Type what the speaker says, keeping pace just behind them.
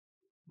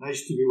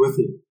Nice to be with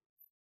you.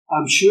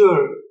 I'm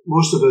sure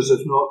most of us, if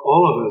not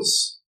all of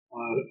us,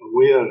 are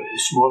aware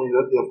this morning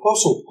that the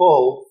Apostle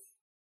Paul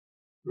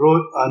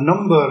wrote a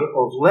number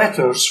of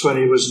letters when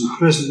he was in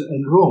prison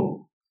in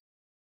Rome.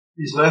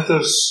 These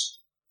letters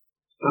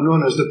are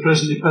known as the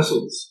prison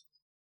epistles.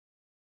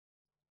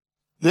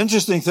 The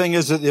interesting thing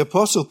is that the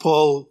Apostle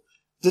Paul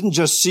didn't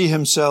just see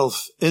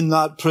himself in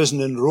that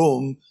prison in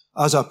Rome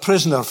as a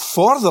prisoner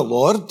for the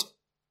Lord.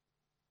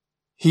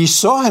 He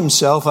saw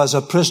himself as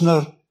a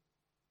prisoner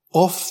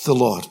of the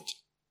Lord.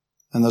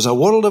 And there's a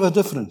world of a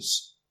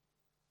difference.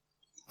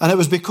 And it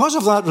was because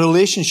of that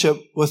relationship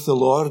with the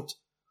Lord,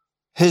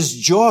 his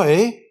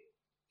joy,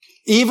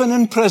 even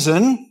in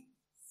prison,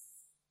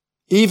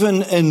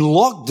 even in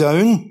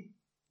lockdown,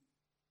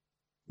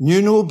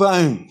 knew no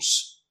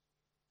bounds.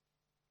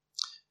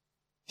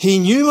 He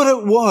knew what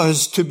it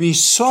was to be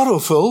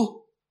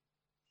sorrowful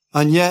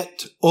and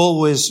yet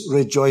always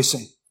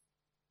rejoicing.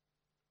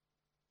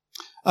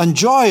 And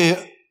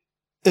joy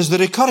is the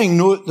recurring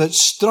note that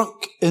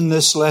struck in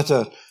this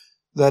letter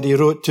that he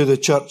wrote to the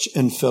church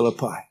in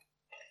Philippi.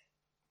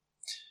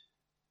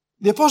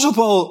 The Apostle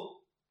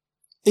Paul,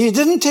 he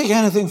didn't take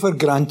anything for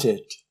granted.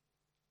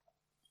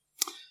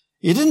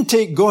 He didn't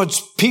take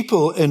God's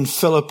people in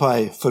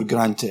Philippi for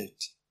granted.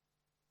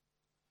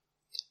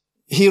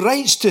 He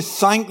writes to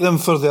thank them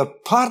for their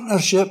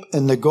partnership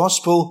in the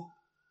gospel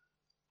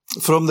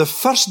from the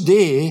first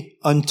day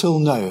until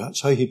now.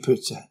 That's how he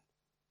puts it.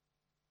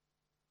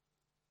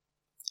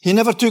 He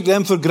never took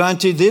them for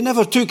granted. They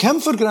never took him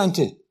for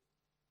granted.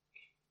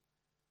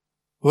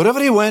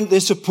 Wherever he went, they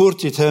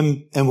supported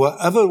him in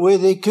whatever way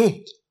they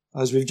could,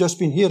 as we've just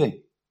been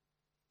hearing,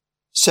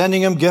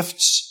 sending him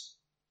gifts.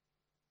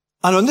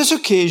 And on this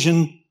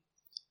occasion,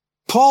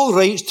 Paul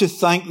writes to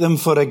thank them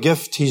for a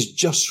gift he's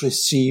just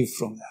received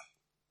from them.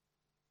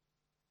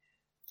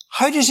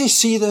 How does he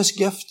see this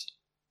gift?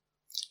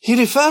 He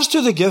refers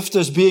to the gift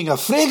as being a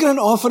fragrant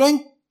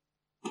offering,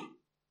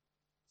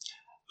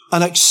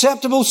 an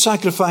acceptable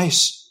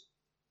sacrifice,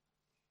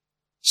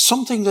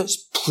 something that's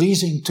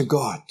pleasing to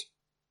God.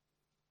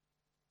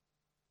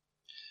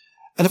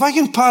 And if I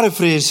can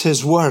paraphrase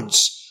his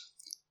words,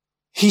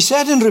 he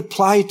said in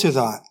reply to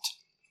that,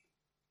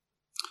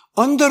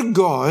 "Under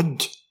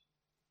God,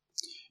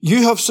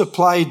 you have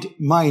supplied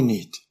my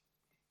need.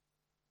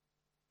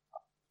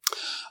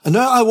 And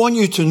now I want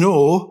you to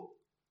know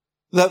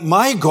that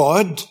my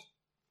God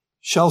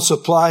shall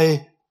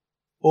supply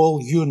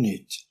all your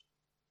need."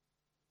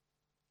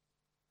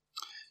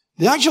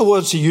 The actual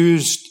words he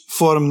used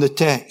form the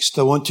text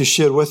I want to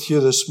share with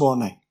you this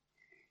morning.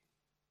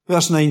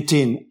 Verse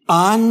 19,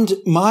 "And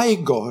my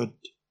God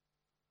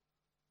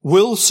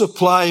will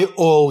supply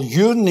all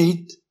your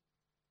need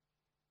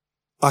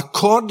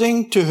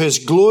according to his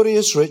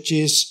glorious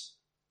riches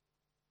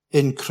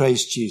in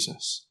Christ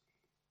Jesus."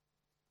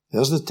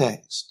 There's the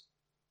text.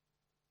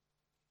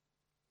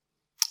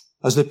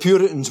 As the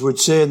Puritans would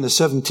say in the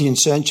 17th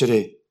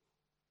century,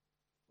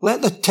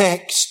 let the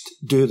text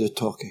do the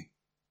talking.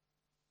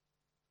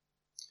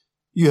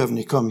 You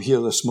haven't come here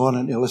this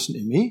morning to listen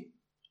to me.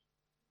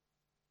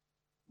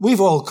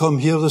 We've all come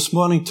here this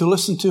morning to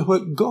listen to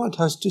what God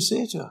has to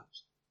say to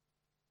us.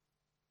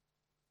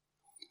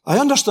 I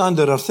understand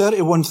there are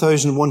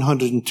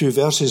 31,102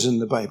 verses in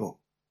the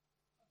Bible.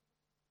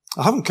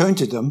 I haven't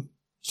counted them.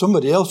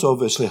 Somebody else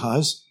obviously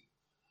has.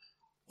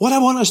 What I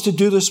want us to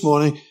do this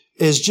morning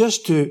is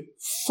just to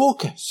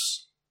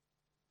focus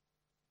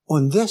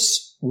on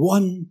this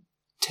one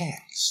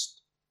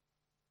text.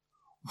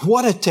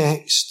 What a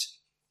text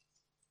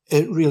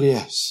it really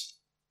is.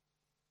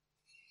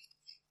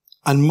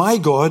 "And my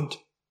God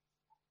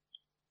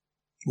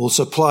will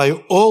supply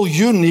all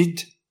you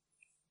need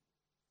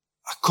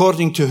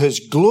according to his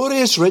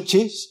glorious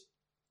riches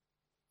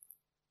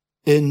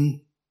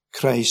in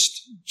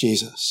Christ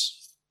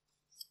Jesus."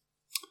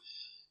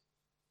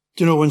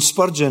 Do you know, when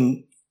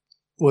Spurgeon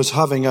was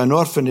having an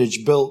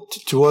orphanage built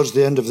towards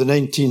the end of the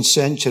 19th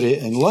century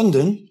in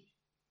London,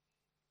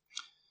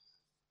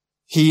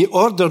 he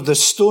ordered the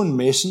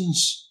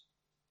stonemasons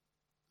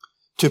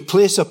to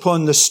place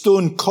upon the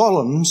stone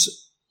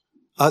columns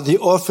at the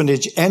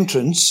orphanage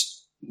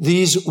entrance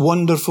these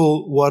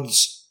wonderful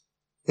words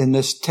in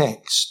this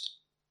text.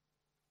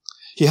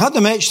 He had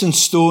them etched in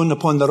stone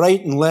upon the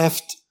right and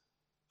left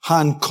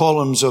hand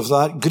columns of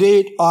that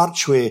great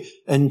archway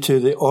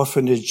into the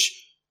orphanage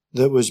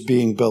that was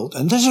being built.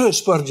 And this is what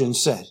Spurgeon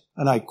said,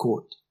 and I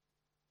quote,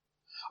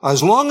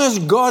 "As long as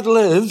God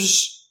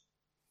lives,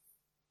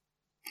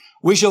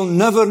 we shall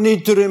never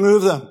need to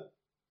remove them.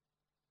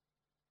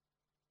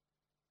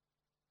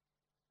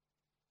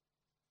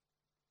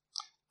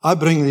 I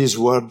bring these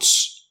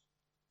words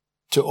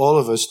to all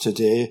of us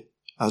today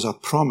as a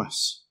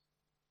promise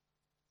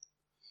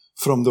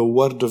from the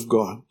Word of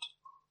God.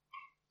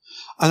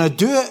 And I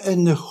do it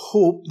in the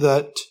hope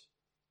that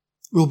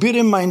we'll be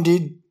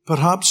reminded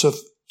perhaps of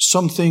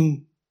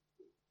something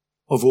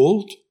of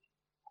old,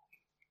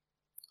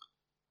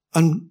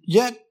 and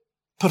yet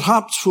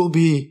perhaps we'll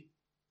be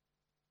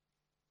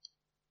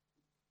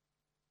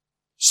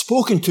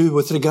spoken to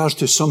with regards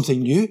to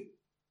something new.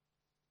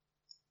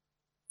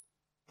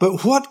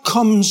 But what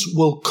comes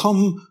will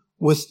come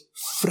with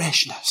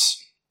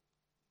freshness,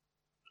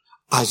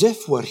 as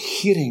if we're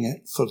hearing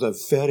it for the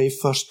very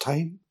first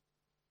time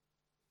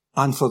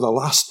and for the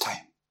last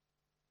time.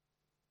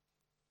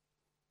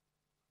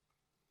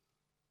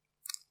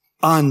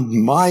 And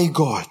my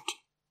God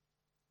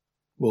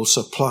will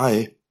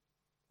supply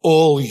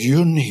all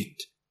you need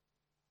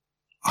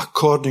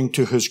according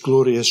to his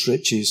glorious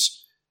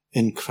riches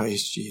in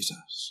Christ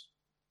Jesus.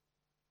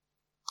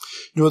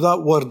 You know,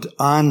 that word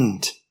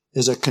 "and"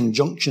 is a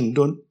conjunction.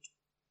 Don't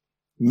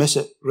miss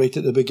it right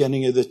at the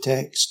beginning of the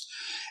text.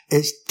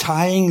 It's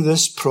tying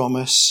this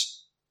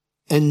promise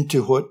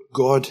into what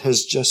God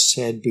has just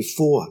said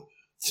before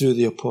through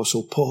the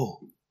Apostle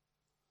Paul.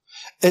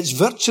 It's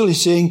virtually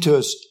saying to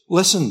us,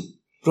 listen,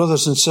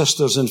 brothers and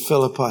sisters in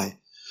Philippi,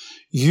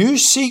 you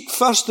seek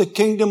first the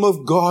kingdom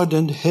of God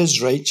and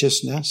his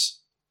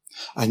righteousness,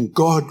 and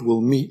God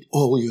will meet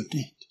all you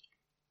need.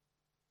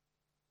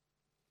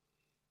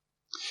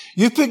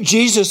 You put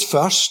Jesus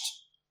first,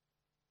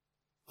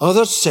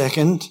 others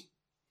second,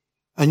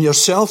 and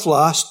yourself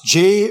last,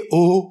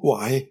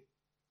 Joy,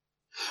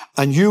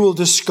 and you will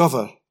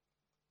discover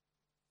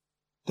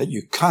that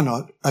you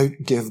cannot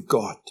outgive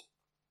God.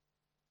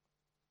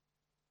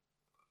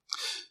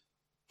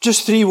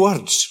 Just 3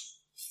 words.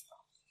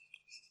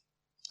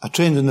 I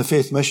trained in the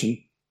faith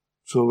mission,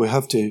 so we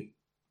have to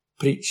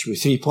preach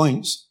with 3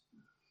 points.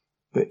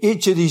 But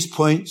each of these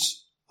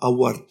points, a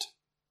word.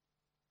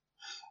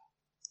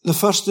 The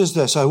first is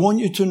this. I want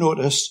you to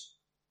notice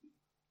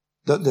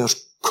that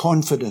there's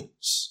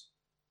confidence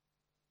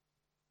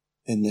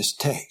in this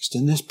text,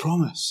 in this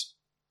promise.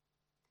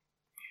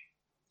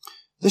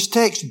 This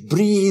text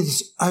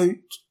breathes out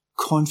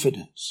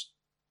confidence.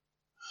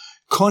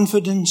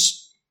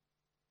 Confidence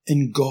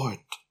in God.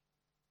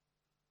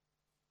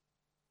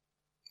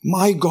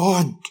 My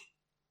God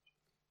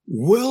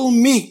will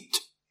meet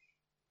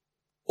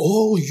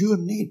all your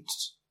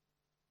needs.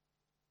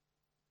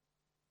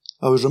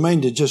 I was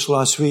reminded just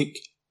last week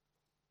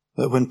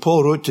that when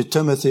Paul wrote to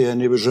Timothy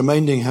and he was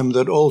reminding him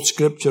that all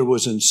Scripture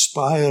was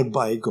inspired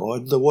by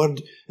God, the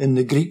word in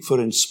the Greek for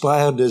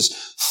inspired is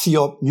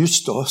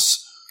theopneustos.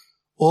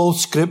 All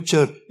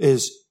Scripture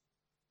is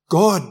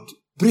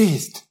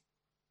God-breathed.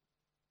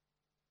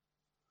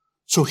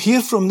 So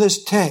here from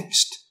this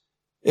text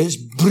is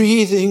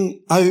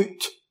breathing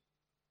out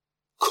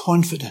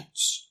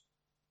confidence.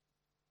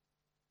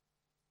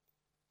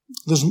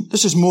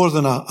 This is more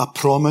than a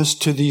promise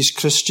to these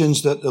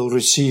Christians that they'll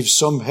receive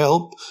some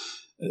help,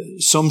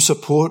 some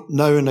support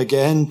now and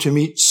again to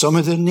meet some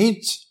of their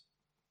needs.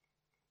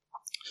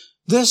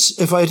 This,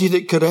 if I read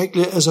it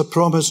correctly, is a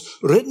promise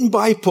written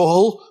by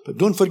Paul, but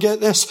don't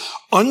forget this,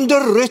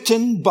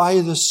 underwritten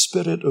by the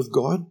Spirit of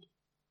God,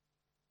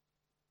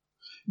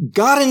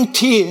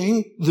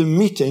 guaranteeing the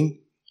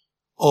meeting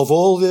of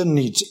all their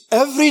needs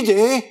every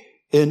day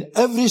in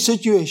every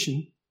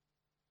situation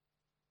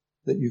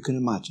that you can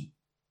imagine.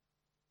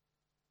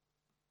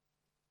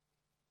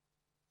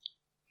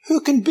 Who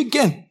can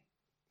begin?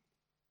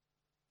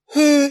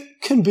 Who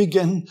can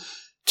begin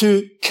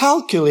to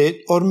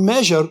calculate or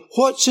measure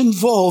what's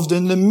involved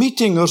in the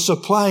meeting or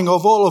supplying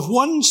of all of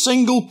one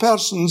single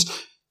person's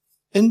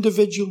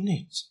individual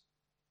needs?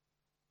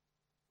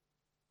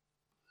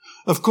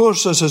 Of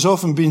course, as has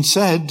often been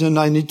said, and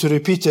I need to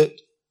repeat it,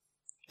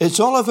 it's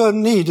all of our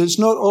need, it's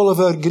not all of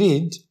our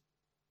greed.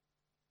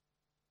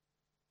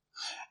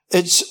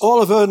 It's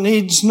all of our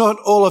needs, not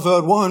all of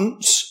our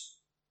wants.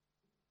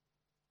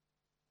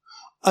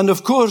 And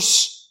of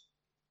course,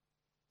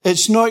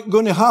 it's not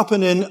going to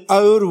happen in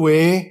our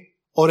way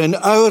or in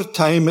our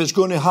time. It's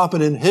going to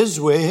happen in his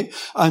way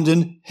and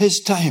in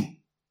his time.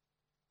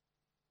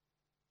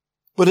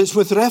 But it's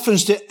with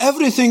reference to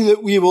everything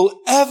that we will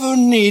ever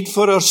need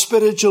for our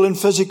spiritual and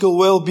physical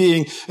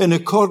well-being in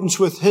accordance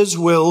with his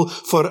will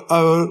for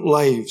our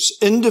lives.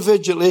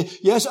 Individually,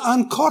 yes,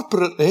 and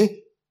corporately,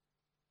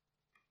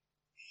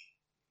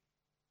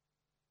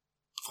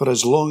 for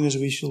as long as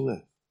we shall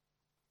live.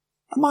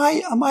 Am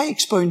I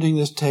expounding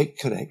this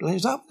text correctly?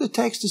 Is that what the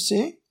text is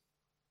saying?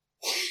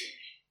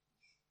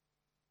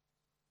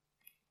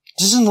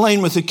 This is in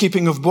line with the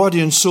keeping of body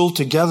and soul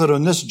together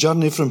on this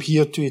journey from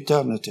here to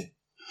eternity.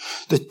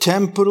 The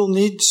temporal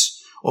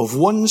needs of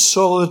one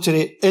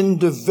solitary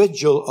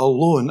individual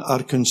alone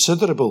are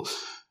considerable.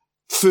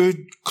 Food,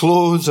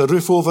 clothes, a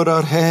roof over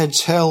our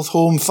heads, health,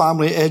 home,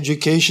 family,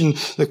 education,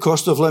 the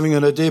cost of living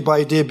on a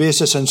day-by-day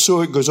basis, and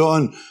so it goes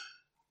on.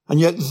 And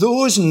yet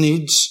those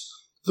needs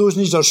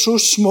are so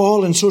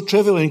small and so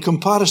trivial in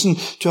comparison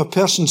to a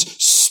person's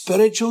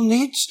spiritual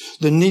needs,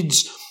 the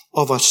needs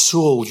of a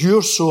soul,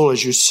 your soul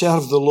as you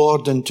serve the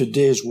Lord in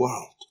today's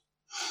world.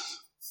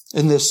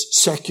 In this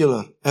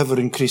secular,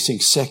 ever-increasing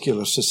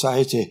secular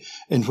society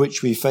in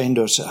which we find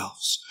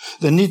ourselves.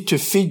 The need to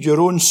feed your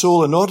own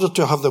soul in order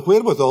to have the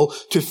wherewithal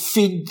to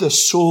feed the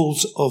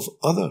souls of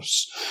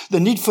others. The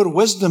need for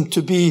wisdom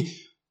to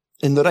be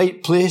in the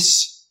right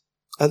place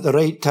at the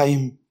right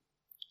time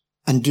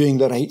and doing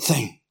the right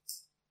thing.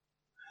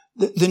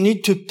 the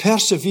need to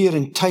persevere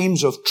in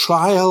times of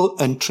trial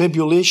and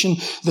tribulation,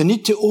 the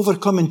need to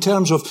overcome in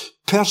terms of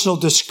personal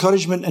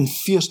discouragement and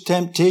fierce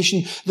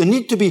temptation, the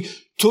need to be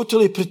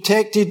totally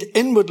protected,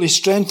 inwardly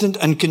strengthened,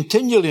 and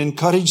continually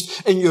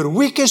encouraged in your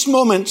weakest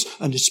moments,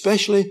 and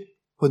especially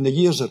when the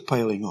years are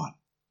piling on.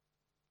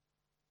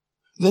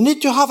 The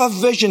need to have a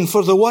vision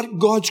for the work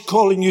God's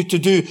calling you to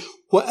do,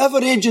 whatever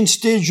age and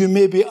stage you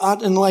may be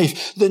at in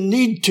life. The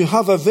need to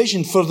have a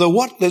vision for the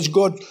work that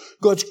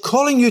God's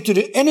calling you to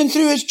do in and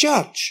through His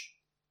church.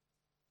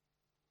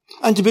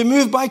 And to be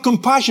moved by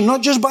compassion,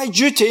 not just by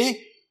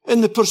duty,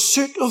 in the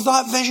pursuit of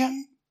that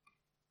vision.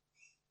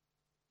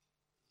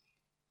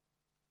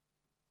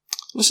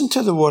 Listen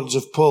to the words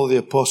of Paul the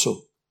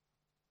Apostle.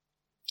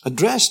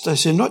 Addressed, I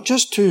say, not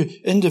just to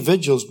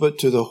individuals, but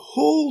to the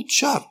whole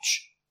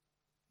church.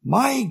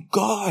 My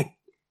God,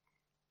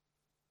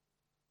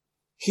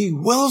 He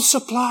will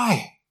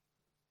supply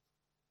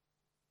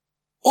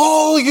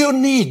all your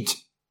need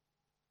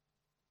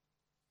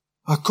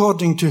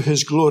according to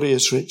His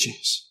glorious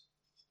riches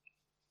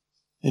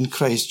in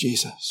Christ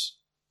Jesus.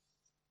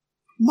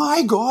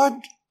 My God.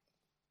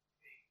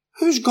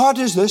 Whose God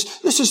is this?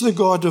 This is the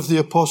God of the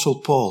Apostle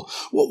Paul.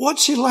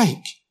 What's He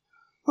like?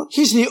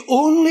 He's the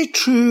only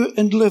true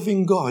and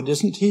living God,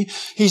 isn't He?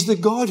 He's the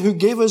God who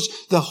gave us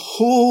the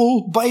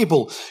whole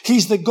Bible.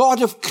 He's the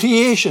God of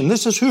creation.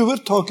 This is who we're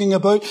talking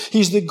about.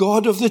 He's the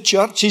God of the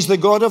church. He's the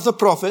God of the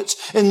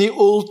prophets in the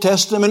Old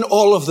Testament,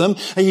 all of them.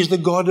 And He's the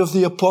God of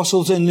the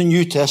apostles in the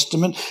New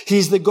Testament.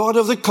 He's the God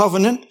of the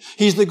covenant.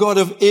 He's the God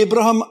of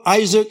Abraham,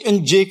 Isaac,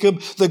 and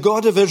Jacob, the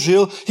God of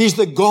Israel. He's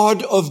the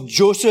God of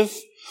Joseph.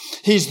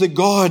 He's the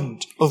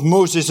God of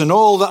Moses and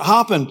all that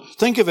happened.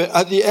 Think of it,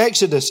 at the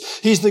Exodus.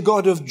 He's the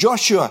God of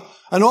Joshua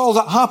and all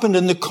that happened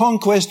in the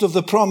conquest of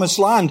the promised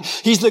land.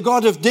 He's the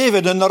God of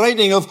David and the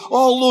writing of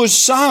all those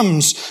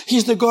Psalms.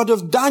 He's the God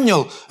of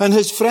Daniel and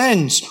his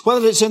friends,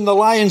 whether it's in the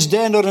lion's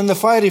den or in the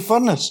fiery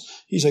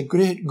furnace. He's a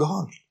great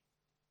God.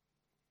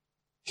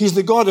 He's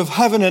the God of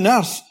heaven and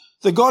earth,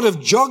 the God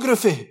of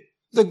geography,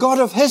 the God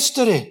of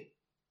history,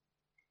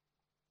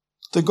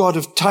 the God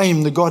of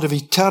time, the God of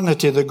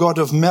eternity, the God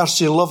of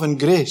mercy, love, and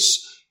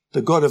grace,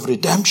 the God of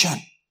redemption.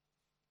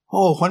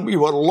 Oh, when we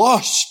were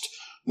lost,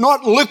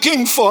 not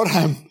looking for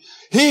Him,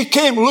 He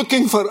came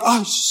looking for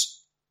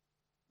us.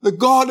 The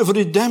God of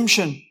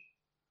redemption,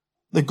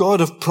 the God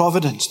of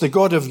providence, the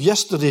God of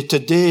yesterday,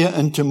 today,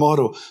 and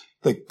tomorrow,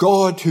 the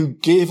God who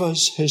gave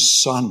us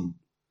His Son,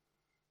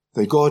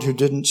 the God who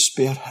didn't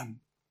spare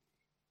Him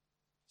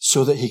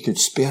so that He could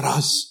spare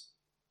us.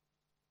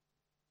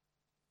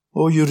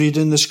 Oh, you read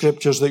in the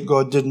scriptures that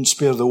God didn't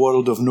spare the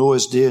world of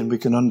Noah's day, and we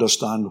can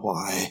understand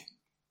why.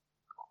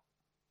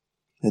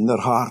 In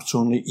their hearts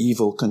only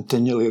evil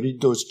continually.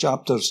 Read those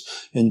chapters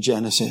in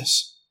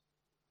Genesis.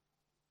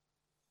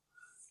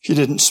 He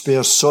didn't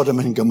spare Sodom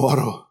and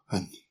Gomorrah,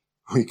 and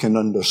we can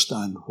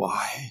understand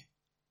why.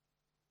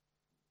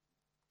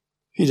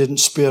 He didn't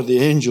spare the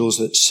angels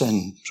that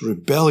sinned,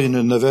 rebellion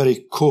in the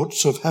very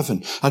courts of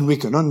heaven, and we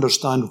can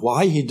understand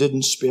why He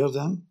didn't spare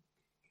them.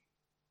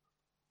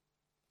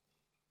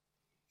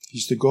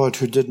 He's the God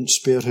who didn't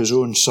spare His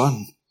own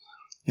Son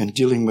in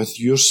dealing with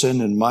your sin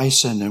and my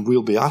sin, and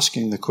we'll be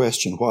asking the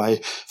question why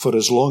for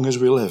as long as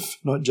we live,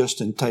 not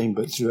just in time,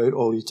 but throughout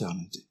all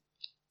eternity.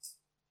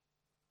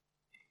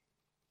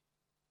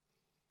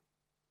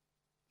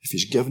 If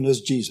He's given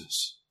us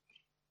Jesus,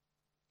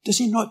 does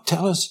He not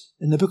tell us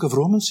in the book of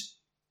Romans,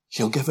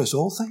 He'll give us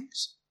all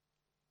things?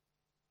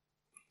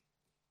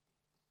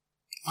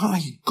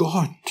 My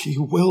God, He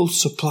will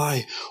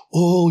supply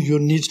all your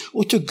needs.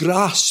 Oh, to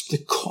grasp the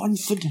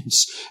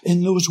confidence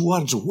in those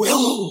words,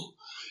 will,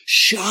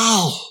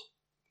 shall.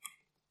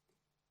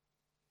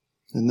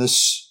 And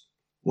this,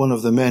 one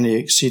of the many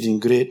exceeding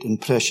great and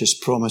precious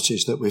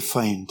promises that we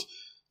find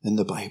in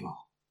the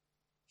Bible.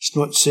 It's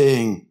not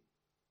saying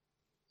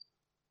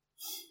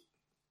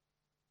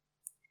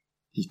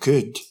He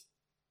could,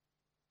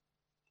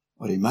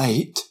 or He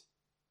might.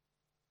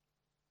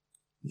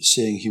 It's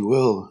saying He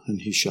will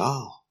and He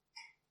shall.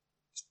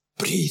 It's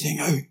breathing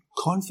out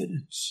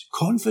confidence.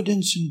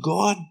 Confidence in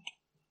God.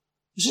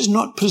 This is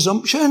not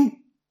presumption.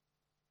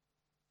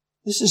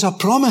 This is a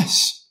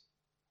promise.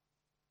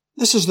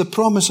 This is the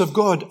promise of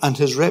God, and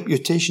His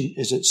reputation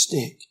is at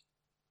stake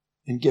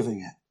in giving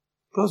it.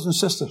 Brothers and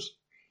sisters,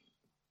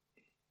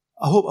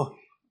 I hope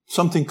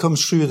something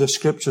comes through the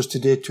scriptures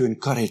today to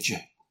encourage you,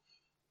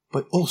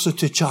 but also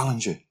to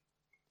challenge you.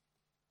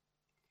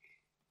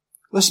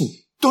 Listen,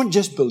 don't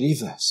just believe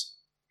this.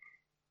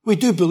 We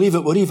do believe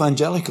it. We're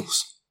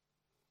evangelicals.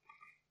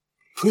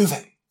 Prove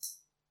it.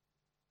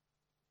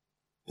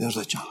 There's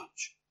a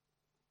challenge.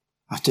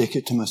 I take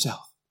it to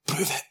myself.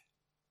 Prove it.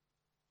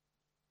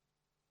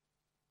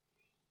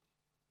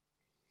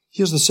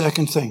 Here's the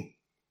second thing.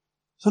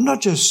 There's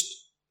not just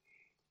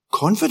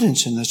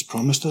confidence in this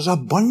promise, there's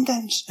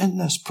abundance in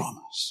this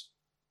promise.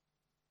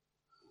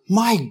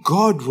 My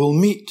God will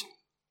meet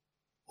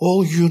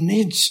all your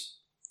needs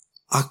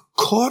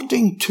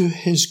according to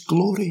His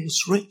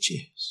glorious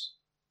riches.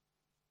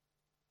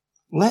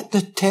 Let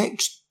the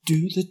text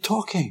do the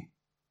talking.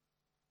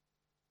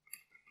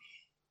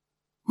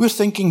 We're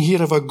thinking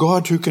here of a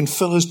God who can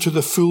fill us to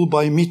the full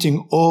by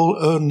meeting all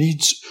our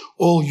needs,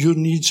 all your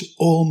needs,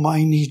 all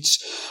my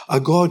needs. A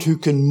God who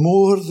can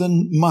more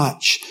than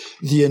match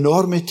the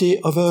enormity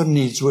of our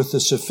needs with the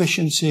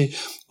sufficiency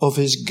of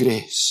his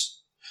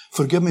grace.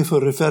 Forgive me for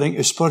referring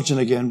to Spurgeon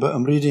again, but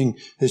I'm reading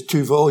his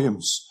 2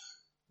 volumes,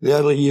 The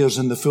Early Years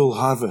and the Full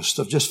Harvest.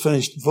 I've just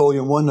finished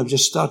volume 1. I've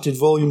just started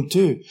volume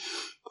 2.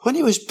 When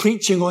he was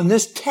preaching on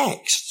this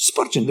text,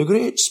 Spurgeon, the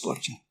great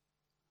Spurgeon,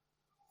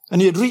 and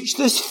he had reached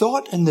this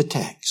thought in the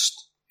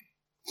text.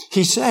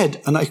 He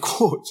said, and I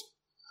quote,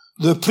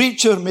 "The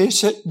preacher may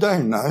sit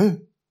down now,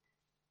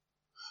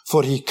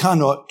 for he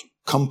cannot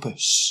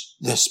compass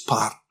this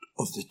part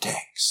of the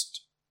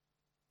text."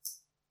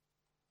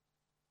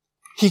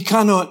 He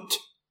cannot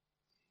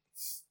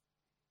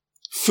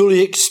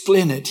fully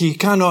explain it. He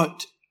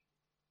cannot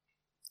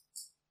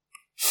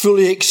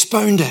fully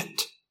expound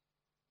it.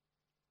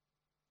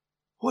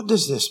 What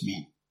does this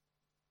mean?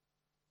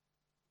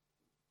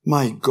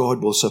 My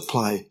God will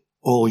supply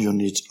all your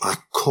needs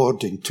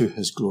according to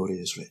his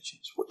glorious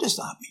riches. What does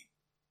that mean?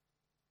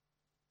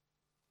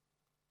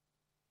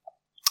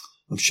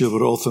 I'm sure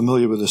we're all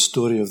familiar with the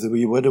story of the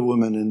wee widow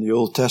woman in the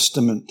Old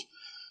Testament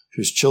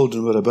whose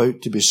children were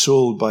about to be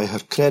sold by her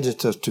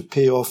creditor to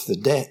pay off the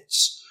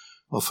debts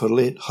of her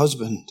late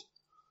husband,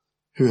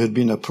 who had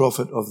been a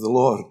prophet of the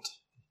Lord.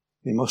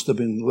 He must have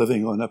been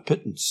living on a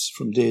pittance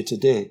from day to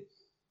day,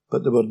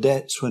 but there were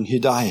debts when he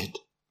died.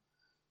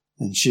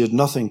 And she had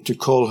nothing to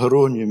call her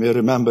own, you may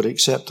remember,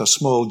 except a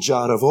small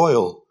jar of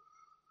oil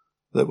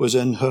that was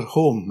in her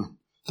home.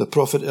 The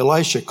prophet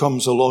Elisha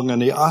comes along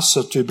and he asks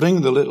her to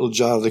bring the little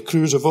jar, the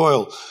cruse of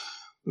oil.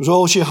 It was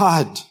all she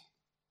had.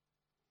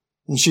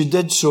 And she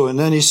did so. And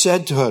then he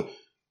said to her,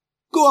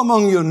 "Go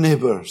among your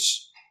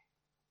neighbours.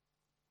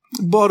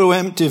 Borrow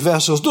empty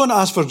vessels. Don't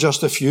ask for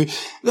just a few.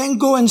 Then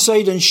go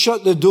inside and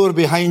shut the door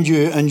behind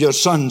you and your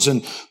sons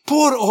and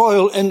pour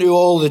oil into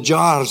all the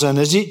jars, and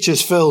as each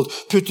is filled,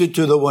 put it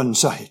to the one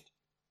side."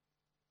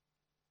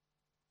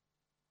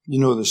 You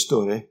know the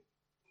story.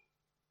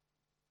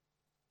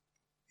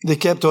 They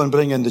kept on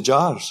bringing the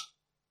jars.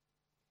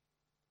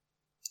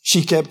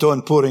 She kept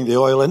on pouring the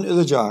oil into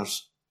the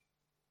jars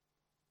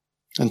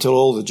until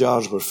all the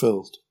jars were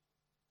filled.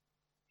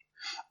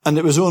 And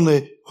it was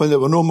only when there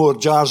were no more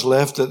jars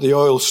left that the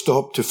oil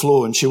stopped to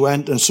flow, and she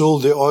went and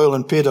sold the oil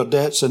and paid her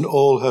debts, and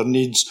all her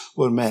needs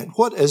were met.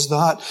 What is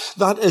that?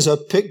 That is a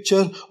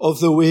picture of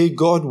the way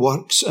God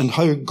works and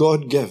how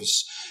God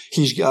gives.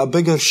 He's got a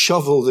bigger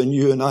shovel than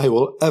you and I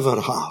will ever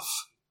have.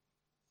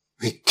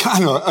 We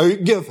cannot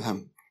outgive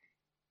him.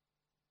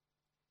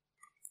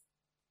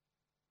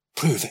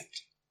 Prove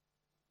it.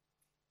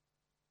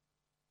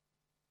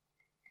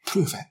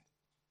 Prove it.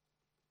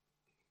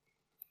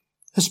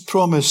 His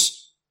promise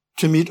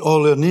to meet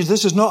all our needs.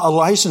 This is not a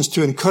license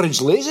to encourage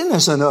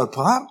laziness on our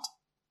part.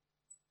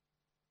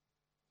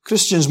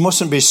 Christians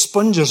mustn't be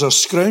spongers or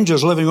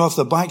scroungers living off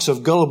the backs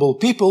of gullible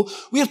people.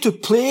 We are to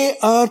play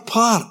our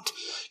part.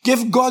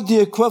 Give God the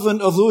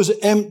equivalent of those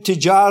empty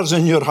jars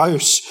in your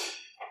house.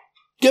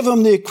 Give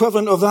him the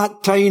equivalent of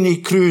that tiny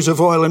cruse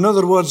of oil. In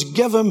other words,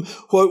 give him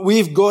what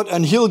we've got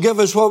and he'll give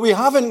us what we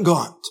haven't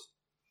got.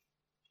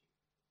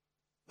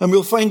 And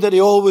we'll find that he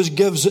always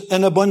gives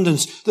in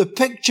abundance. The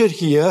picture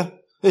here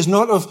is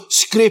not of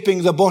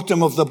scraping the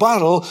bottom of the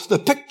barrel. The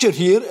picture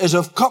here is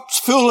of cups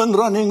full and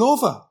running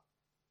over.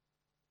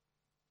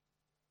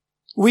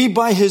 We,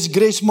 by his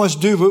grace, must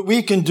do what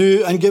we can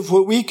do and give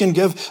what we can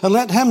give, and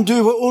let him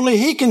do what only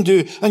he can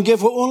do and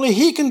give what only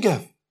he can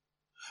give.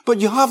 But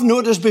you have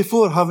noticed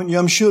before, haven't you?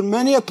 I'm sure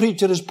many a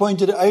preacher has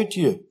pointed it out to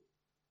you.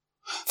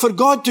 For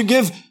God to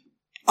give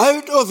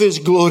out of his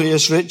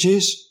glorious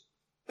riches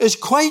is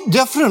quite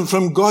different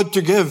from God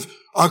to give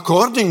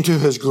according to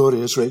his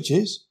glorious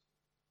riches.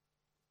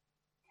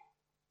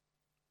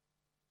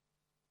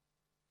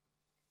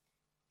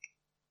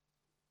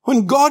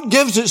 When God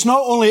gives, it's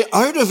not only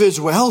out of his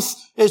wealth,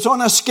 it's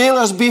on a scale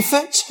as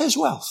befits his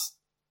wealth.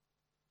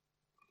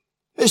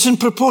 It's in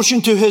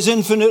proportion to his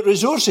infinite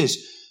resources.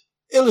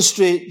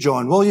 Illustrate,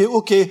 John, will you?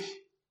 Okay,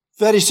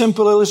 very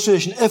simple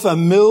illustration. If a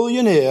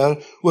millionaire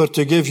were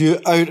to give you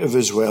out of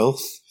his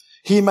wealth,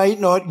 he might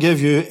not give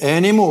you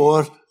any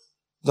more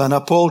than a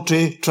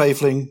paltry,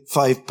 trifling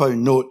 £5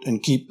 note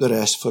and keep the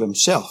rest for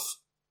himself.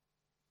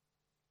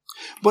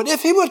 But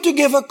if he were to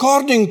give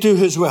according to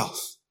his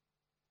wealth,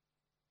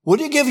 would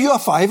he give you a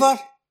fiver?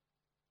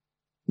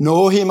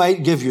 No, he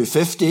might give you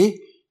 50,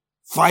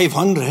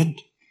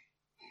 500,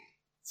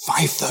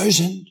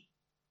 5,000,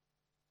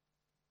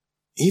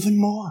 even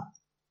more.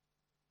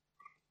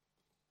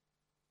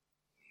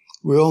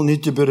 We all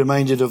need to be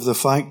reminded of the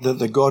fact that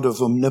the God of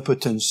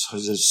omnipotence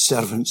has his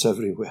servants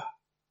everywhere.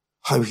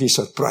 How he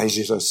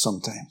surprises us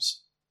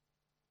sometimes.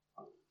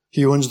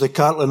 He owns the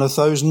cattle on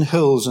 1,000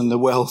 hills and the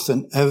wealth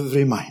in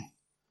every mine.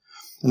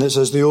 And it's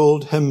as the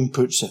old hymn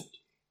puts it,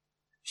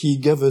 he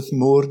giveth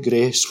more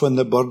grace when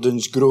the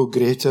burdens grow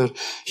greater.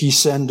 He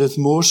sendeth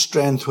more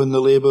strength when the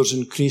labours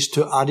increase.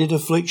 To added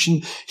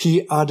affliction,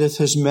 he addeth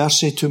his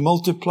mercy. To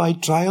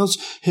multiplied trials,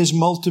 his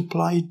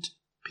multiplied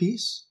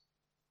peace.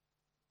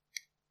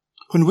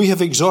 when we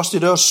have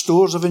exhausted our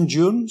stores of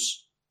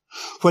endurance,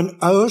 when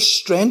our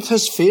strength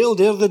has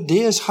failed ere the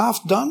day is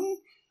half done,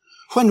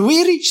 when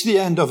we reach the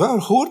end of our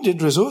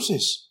hoarded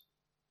resources,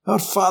 our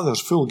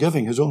Father's full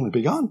giving has only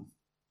begun.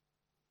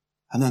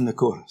 And then the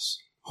chorus.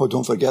 Oh,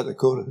 don't forget the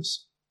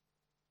chorus.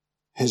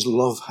 His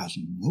love has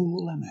no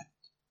limit.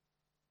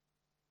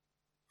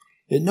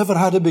 It never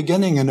had a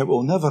beginning and it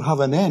will never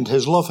have an end.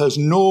 His love has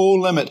no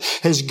limit.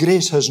 His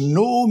grace has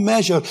no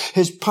measure.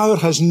 His power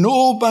has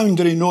no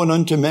boundary known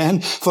unto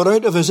men. For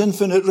out of his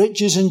infinite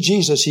riches in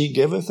Jesus he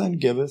giveth and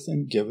giveth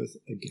and giveth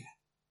again.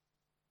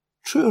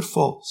 True or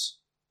false?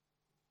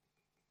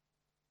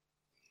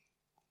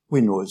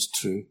 We know it's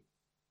true.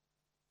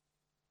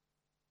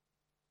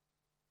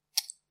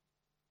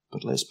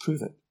 But let's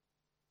prove it.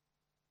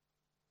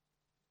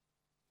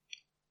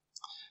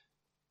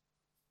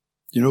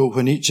 You know,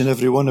 when each and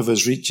every one of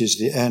us reaches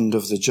the end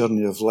of the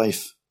journey of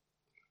life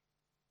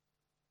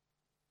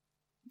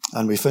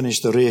and we finish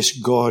the race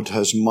God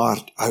has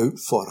marked out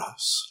for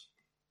us,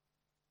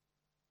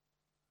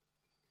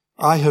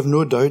 I have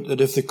no doubt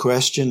that if the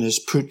question is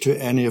put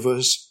to any of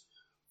us,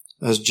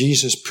 as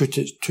Jesus put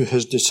it to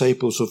his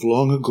disciples of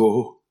long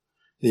ago,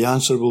 the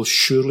answer will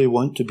surely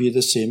want to be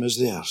the same as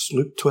theirs.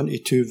 Luke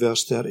 22,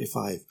 verse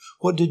 35.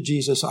 What did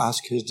Jesus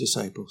ask his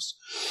disciples?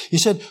 He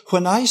said,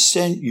 when I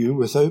sent you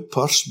without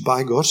purse,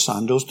 bag, or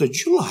sandals, did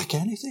you lack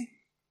anything?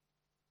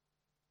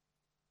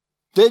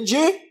 Did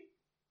you?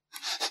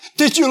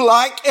 Did you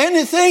lack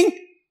anything?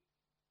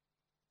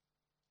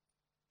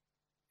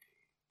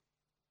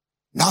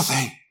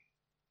 Nothing.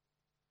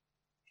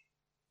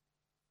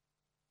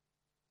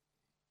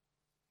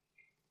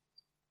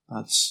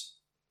 That's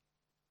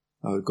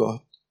our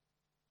God.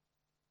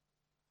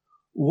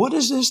 What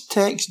is this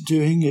text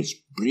doing? It's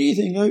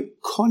breathing out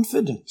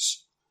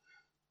confidence.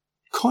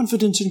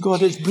 Confidence in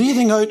God. It's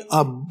breathing out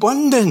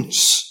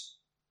abundance.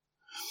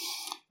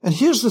 And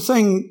here's the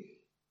thing.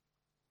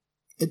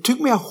 It took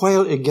me a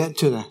while to get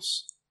to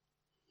this.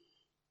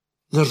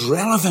 There's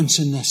relevance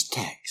in this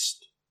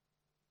text.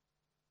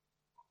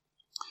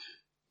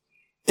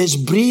 It's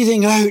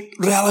breathing out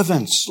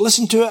relevance.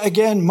 Listen to it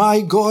again.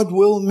 My God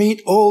will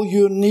meet all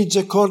your needs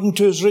according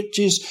to his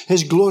riches,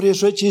 his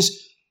glorious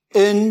riches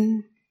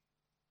in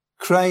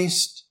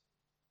Christ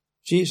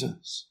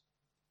Jesus.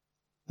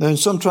 Now in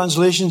some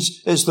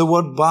translations it's the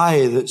word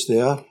by that's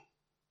there.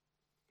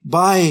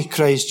 By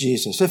Christ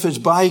Jesus. If it's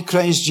by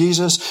Christ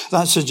Jesus,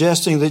 that's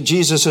suggesting that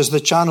Jesus is the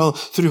channel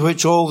through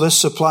which all this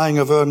supplying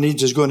of our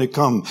needs is going to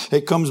come.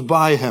 It comes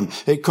by him.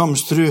 It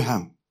comes through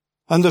him.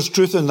 And there's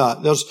truth in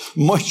that. There's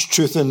much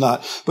truth in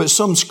that. But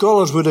some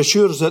scholars would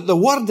assure us that the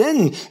word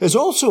in is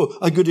also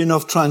a good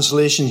enough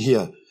translation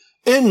here.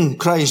 In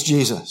Christ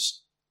Jesus.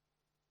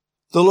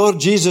 The Lord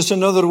Jesus,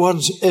 in other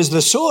words, is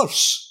the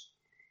source.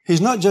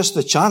 He's not just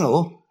the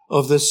channel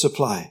of this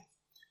supply.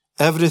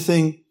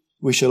 Everything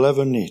we shall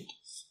ever need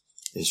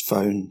is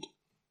found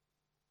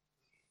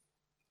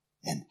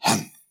in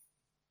him.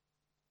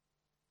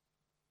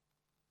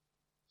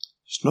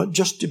 It's not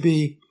just to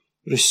be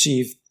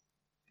received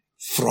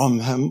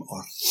from him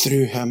or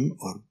through him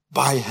or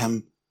by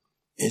him.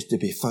 It's to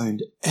be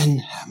found in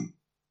him.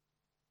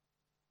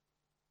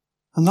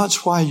 And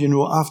that's why,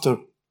 after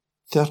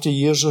 30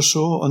 years or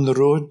so on the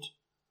road,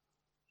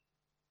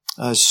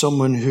 as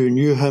someone who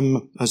knew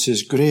him as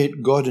his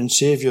great God and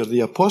Saviour, the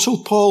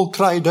Apostle Paul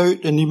cried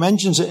out, and he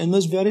mentions it in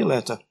this very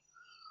letter,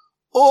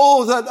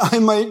 "Oh, that I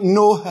might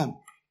know him."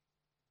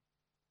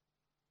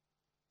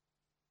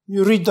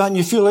 You read that and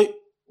you feel like,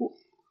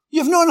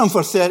 you've known him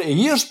for 30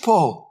 years,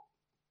 Paul.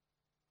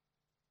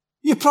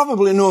 You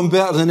probably know him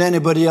better than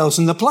anybody else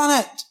on the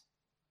planet.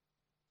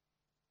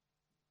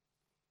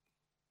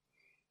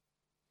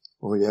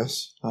 Oh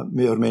yes, that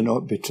may or may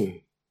not be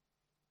true.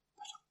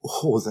 But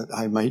oh, that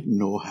I might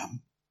know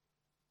him.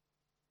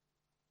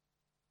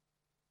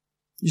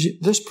 You see,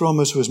 this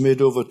promise was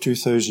made over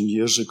 2,000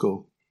 years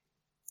ago,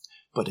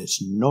 but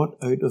it's not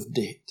out of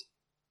date.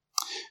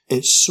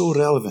 It's so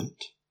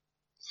relevant.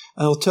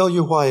 And I'll tell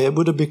you why. It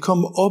would have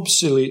become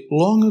obsolete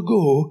long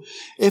ago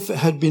if it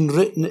had been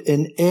written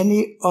in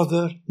any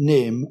other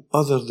name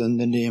other than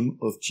the name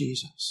of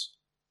Jesus.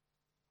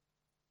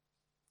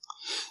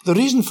 The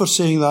reason for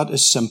saying that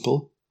is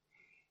simple.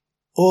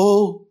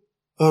 All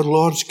our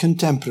Lord's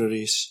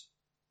contemporaries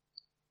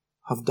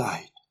have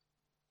died.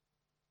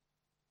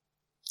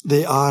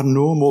 They are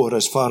no more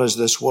as far as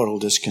this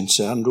world is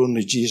concerned.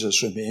 Only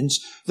Jesus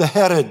remains. The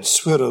Herods,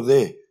 where are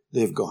they?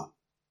 They've gone.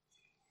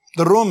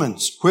 The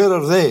Romans, where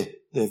are they?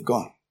 They've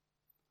gone.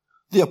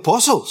 The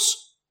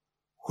apostles,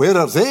 where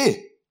are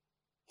they?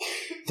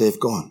 They've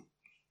gone.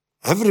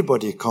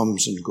 Everybody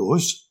comes and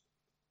goes.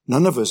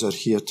 None of us are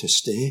here to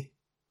stay.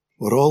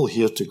 We're all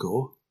here to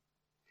go.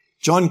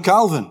 John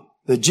Calvin,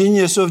 the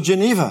genius of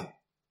Geneva,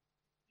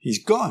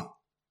 he's gone.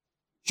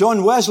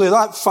 John Wesley,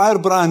 that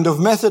firebrand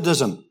of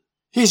Methodism,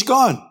 he's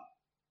gone.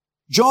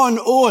 John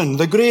Owen,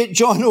 the great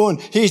John Owen,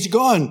 he's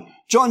gone.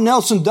 John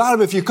Nelson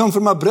Darby, if you come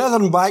from a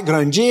Brethren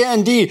background,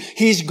 JND,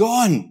 he's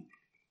gone.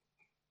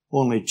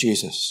 Only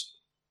Jesus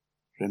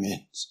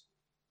remains.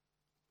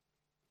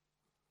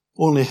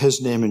 Only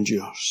his name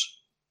endures.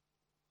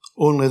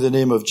 Only the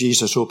name of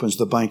Jesus opens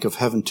the bank of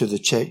heaven to the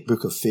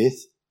checkbook of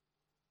faith.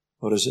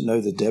 Or is it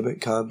now the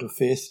debit card of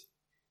faith?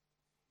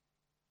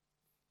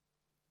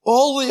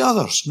 All the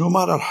others, no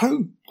matter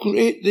how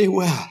great they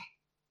were,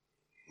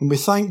 and we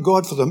thank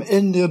God for them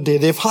in their day,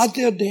 they've had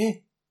their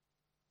day.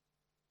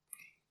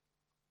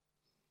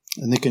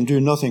 And they can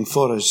do nothing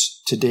for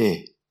us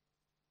today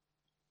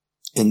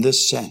in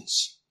this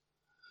sense.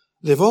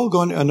 They've all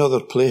gone to another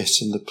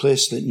place, and the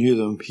place that knew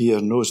them here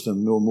knows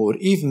them no more.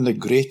 Even the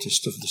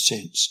greatest of the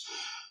saints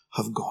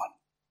have gone.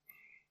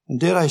 And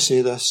dare I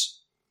say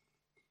this?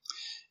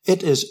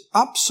 It is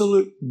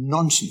absolute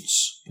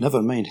nonsense,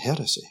 never mind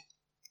heresy,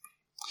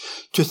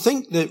 to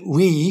think that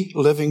we,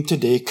 living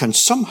today, can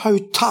somehow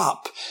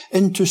tap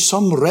into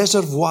some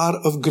reservoir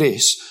of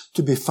grace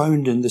to be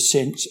found in the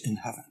saints in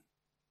heaven.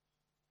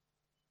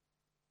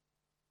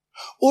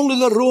 Only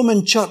the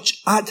Roman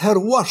Church, at her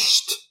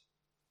worst,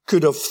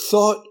 could have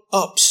thought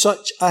up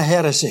such a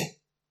heresy.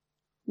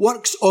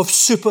 Works of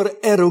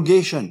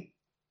supererogation.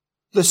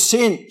 The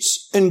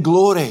saints in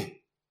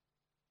glory.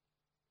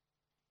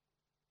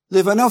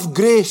 They've enough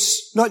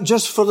grace, not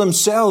just for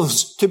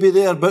themselves to be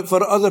there, but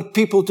for other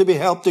people to be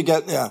helped to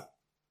get there.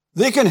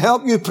 They can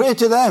help you, pray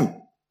to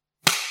them.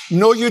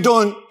 No, you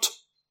don't.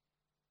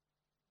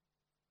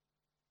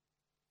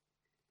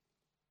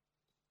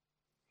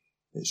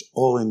 It's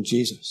all in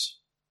Jesus.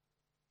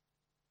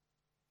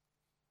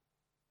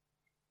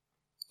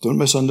 Don't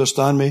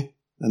misunderstand me.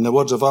 In the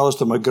words of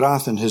Alistair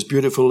McGrath in his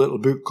beautiful little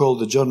book called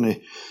The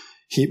Journey,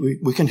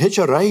 we can hitch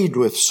a ride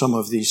with some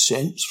of these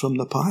saints from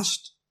the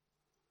past.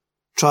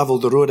 Travel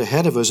the road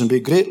ahead of us and be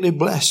greatly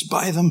blessed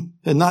by them.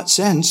 In that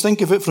sense, think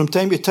of it from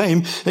time to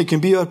time, it can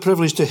be our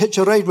privilege to hitch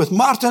a ride with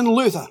Martin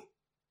Luther,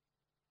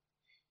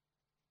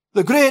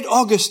 the great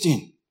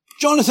Augustine,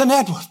 Jonathan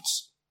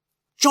Edwards,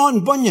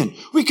 John Bunyan.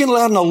 We can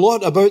learn a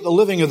lot about the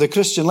living of the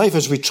Christian life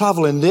as we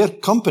travel in their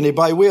company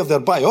by way of their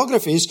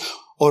biographies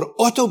or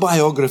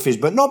autobiographies,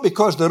 but not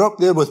because they're up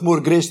there with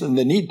more grace than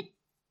they need.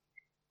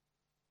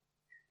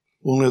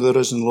 Only the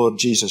risen Lord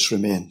Jesus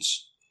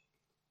remains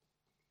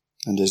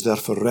and is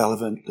therefore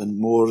relevant and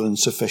more than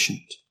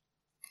sufficient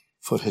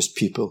for his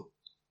people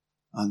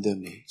and their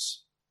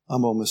needs.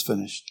 I'm almost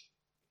finished.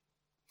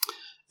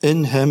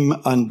 In him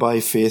and by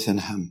faith in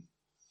him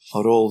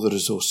are all the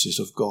resources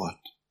of God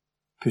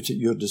put at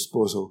your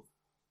disposal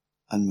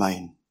and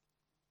mine.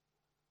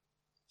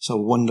 It's a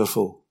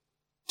wonderful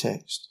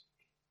text.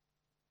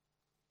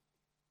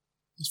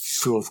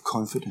 It's full of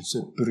confidence.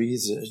 It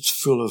breathes it. It's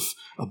full of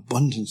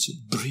abundance.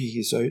 It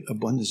breathes out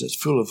abundance. It's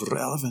full of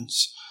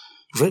relevance.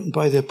 Written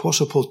by the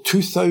Apostle Paul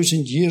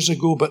 2,000 years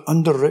ago, but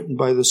underwritten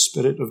by the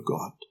Spirit of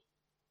God.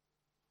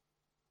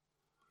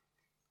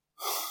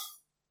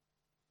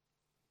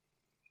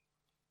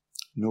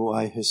 No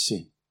eye has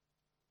seen,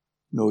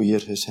 no ear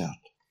has heard,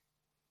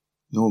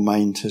 no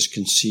mind has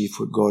conceived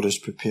what God has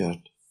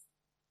prepared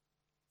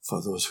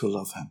for those who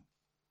love him.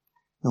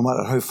 No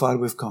matter how far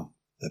we've come,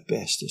 the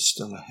best is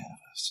still ahead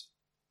of us.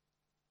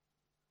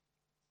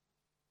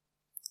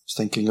 I was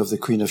thinking of the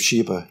Queen of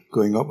Sheba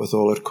going up with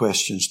all her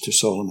questions to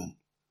Solomon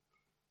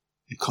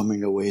and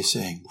coming away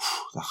saying,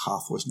 the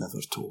half was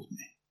never told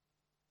me.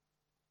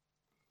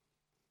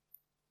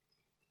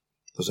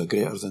 There's a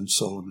greater than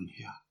Solomon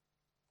here.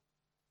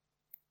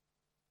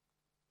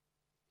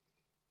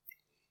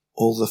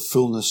 All the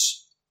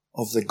fullness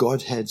of the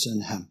Godhead's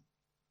in him.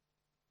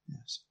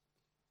 Yes.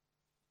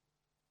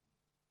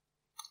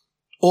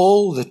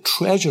 All the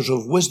treasures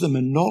of wisdom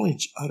and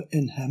knowledge are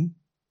in him.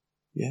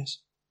 Yes.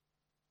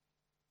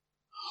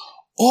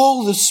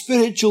 All the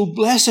spiritual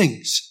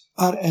blessings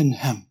are in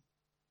him.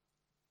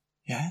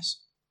 Yes.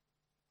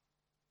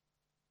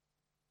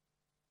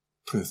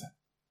 Prove it.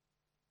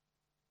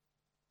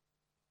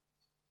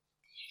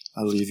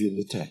 I'll leave you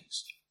the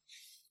text.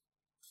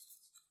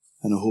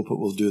 And I hope it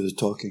will do the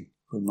talking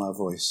when my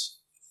voice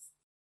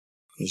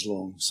is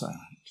long silent.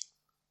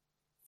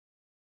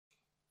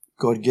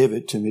 God gave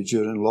it to me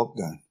during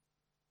lockdown.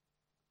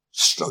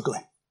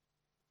 Struggling.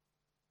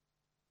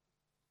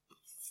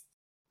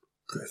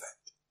 Prove it.